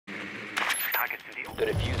The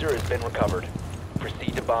diffuser has been recovered.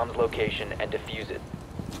 Proceed to bomb's location and defuse it.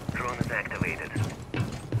 Drone is activated.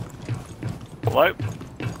 Hello?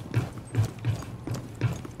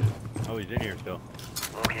 Oh, he's in here still.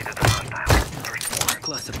 Located the hostile. First floor.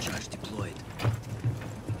 Cluster charge deployed.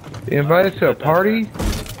 You invited to a party?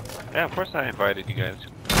 Yeah, of course I invited you guys.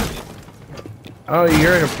 Oh,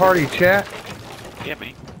 you're in a party chat? Yeah,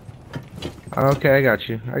 me. Okay, I got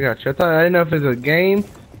you. I didn't know if it was a game.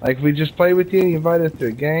 Like, if we just play with you and you invite us to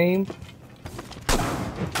a game.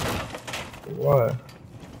 What?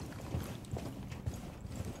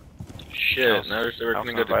 Shit, now we're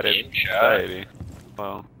gonna go to game chat.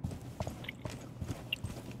 Well.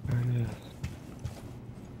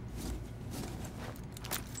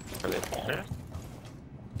 Are they there?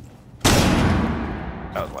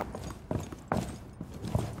 That was one.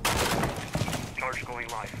 Charge going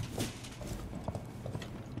live.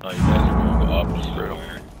 Oh, you guys are gonna go up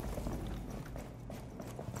somewhere.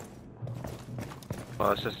 Well,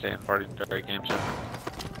 let's just stay in party during game chat.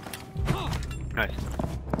 Nice.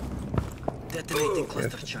 Detonating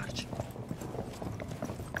cluster charge.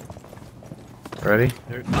 Ready?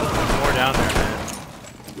 There's more down there, man.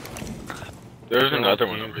 There's another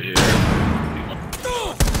one over here.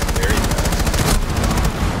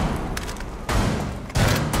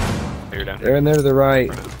 You're down. They're in there to the right.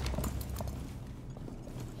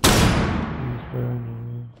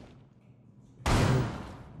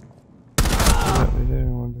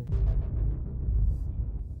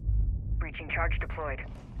 Breaching charge deployed.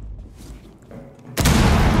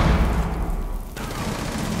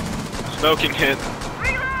 Smoking hit.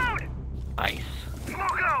 Reload! Nice.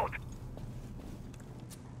 Smoke out!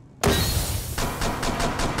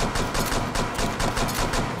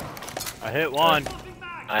 I hit one.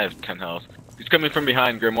 I have 10 health. He's coming from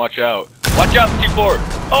behind, Grim. Watch out. Watch out, T4!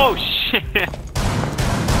 Oh, shit! Man,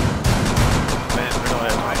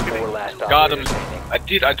 Four last Got him. operators standing.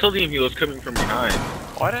 Dude, I told him he was coming from behind.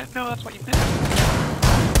 why did I know that's what you meant?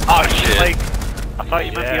 Oh, shit. Like, I thought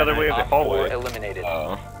you meant the other way of the Op 4 hallway. eliminated.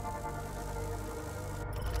 Oh.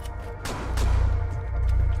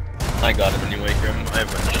 I got him anyway, Grim. I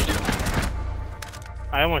have a shoot.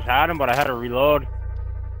 I almost had him, but I had to reload.